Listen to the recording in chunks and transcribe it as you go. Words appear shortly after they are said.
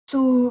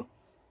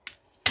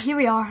here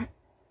we are,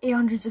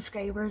 800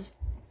 subscribers.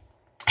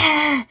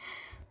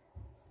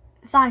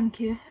 Thank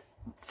you,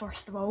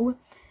 first of all.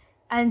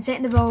 And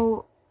second of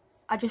all,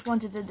 I just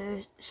wanted to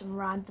do some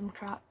random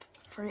crap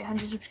for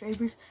 800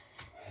 subscribers.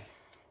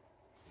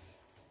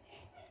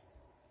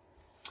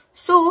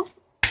 So,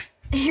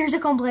 here's a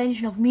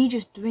compilation of me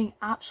just doing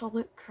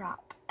absolute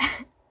crap.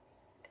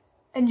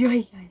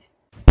 Enjoy, guys.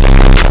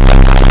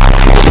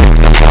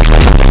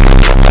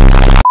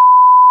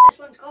 This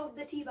one's called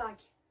the teabag.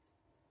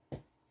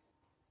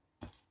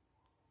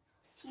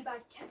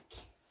 Teabag kick.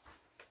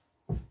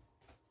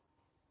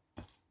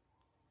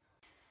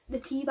 The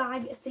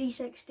teabag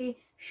 360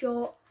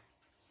 shot.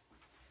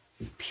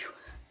 Pew.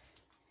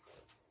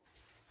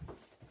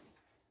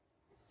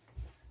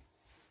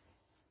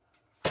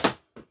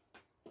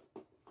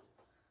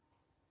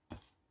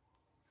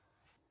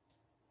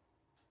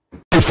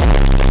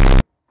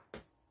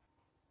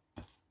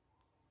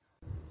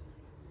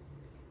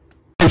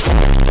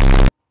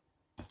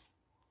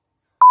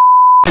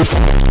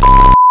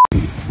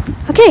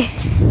 Okay,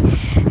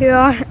 here we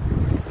are.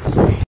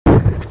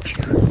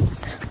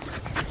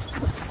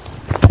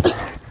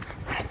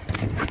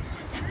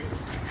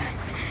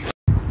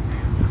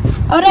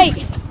 Alright,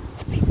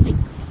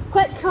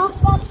 quick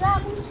crossbar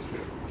challenge.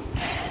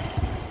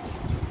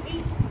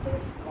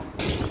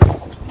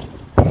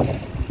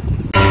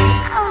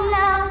 Oh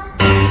no,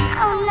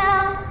 oh no.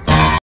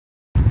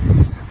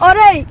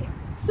 Alright,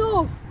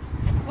 so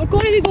we're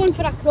going to be going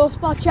for a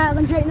crossbar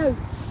challenge right now.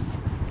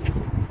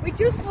 We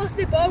just lost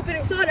the ball, but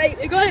it's alright,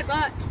 we got it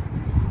back.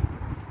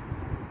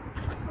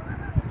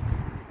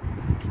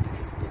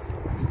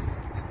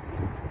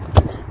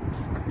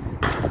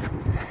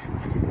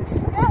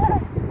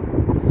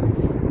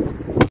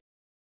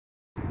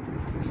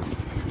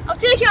 I'll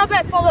take it a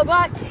bit further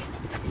back.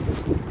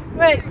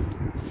 Right.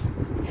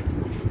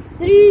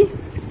 3,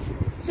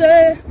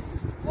 2,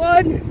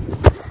 1.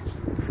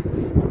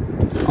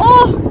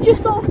 Oh,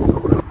 just off.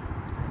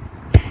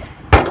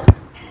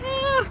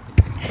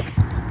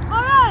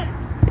 Alright.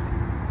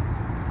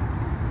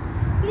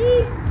 3, 2,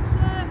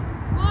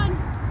 1.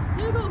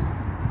 Here we go.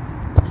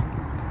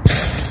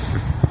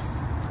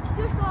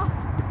 Just off.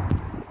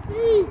 3,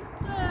 2,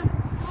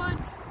 1.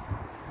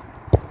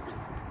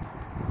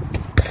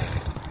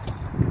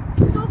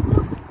 So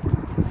close.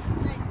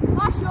 Right,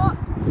 last shot.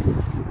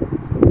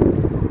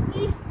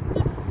 3,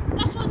 2.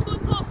 This one's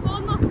going top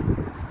corner.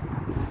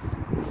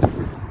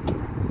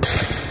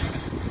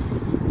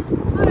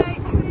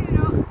 Alright, maybe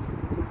not.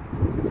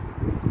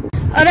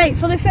 Alright,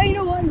 for the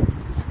final one,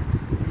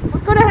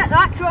 we're going to hit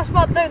that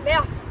crossbar down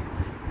there.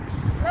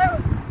 Now,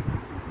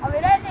 are we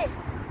ready?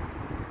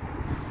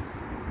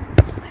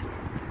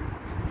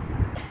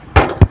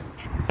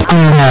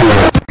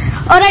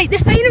 Alright, the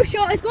final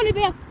shot is going to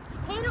be a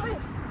penalty.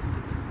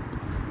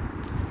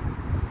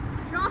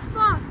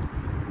 Crossbar.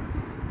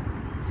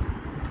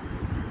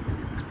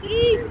 3,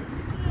 2,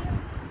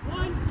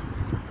 1.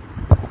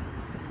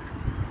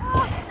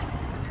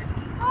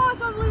 Oh,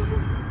 it's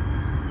unbelievable.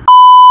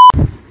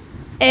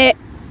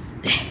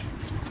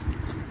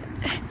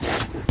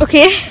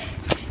 Okay.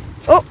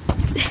 Oh.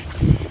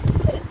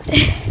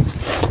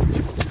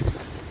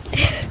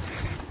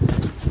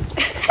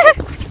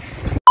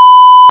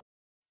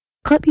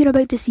 Clip you're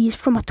about to see is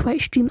from a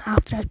Twitch stream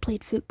after I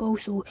played football,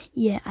 so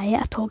yeah, I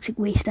hit a toxic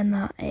waste in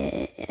that,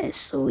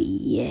 so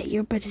yeah,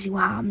 you're about to see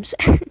what happens.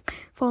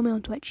 Follow me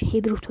on Twitch,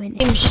 HeyBro20.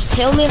 Just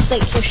tell me if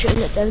like you're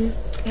shooting it down.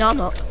 No, I'm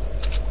not.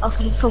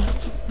 Okay, cool.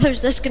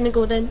 How's this gonna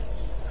go down?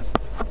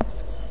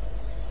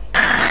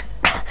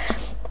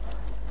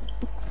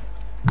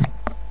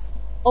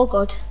 Oh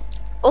god.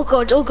 Oh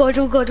god, oh god,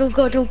 oh god, oh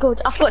god, oh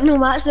god. I've got no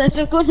mats left,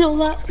 I've got no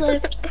mats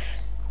left.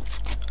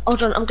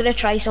 Hold on, I'm gonna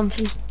try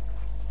something.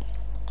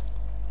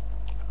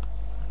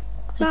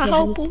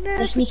 Okay,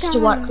 this needs to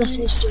work, this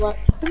needs to work.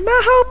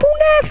 My hope will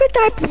never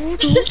die.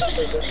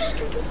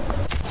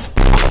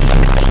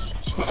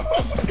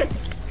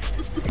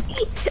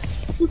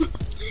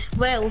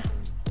 Well.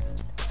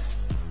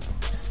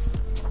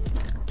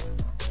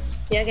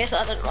 Yeah, I guess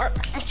that didn't work.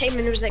 My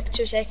timing was like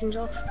 2 seconds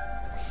off.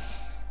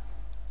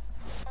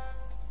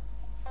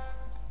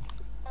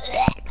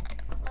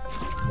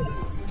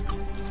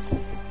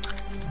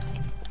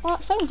 Oh,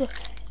 that sounds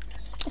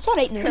it's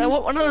alright now. I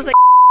want one of those like.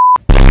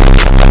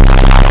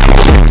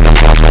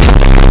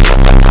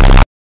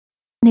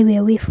 Anyway,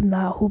 away from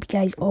that, I hope you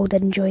guys all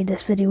did enjoy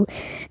this video.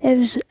 It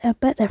was a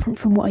bit different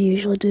from what I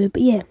usually do,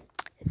 but yeah,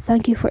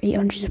 thank you for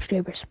 800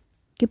 subscribers.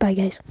 Goodbye,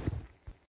 guys.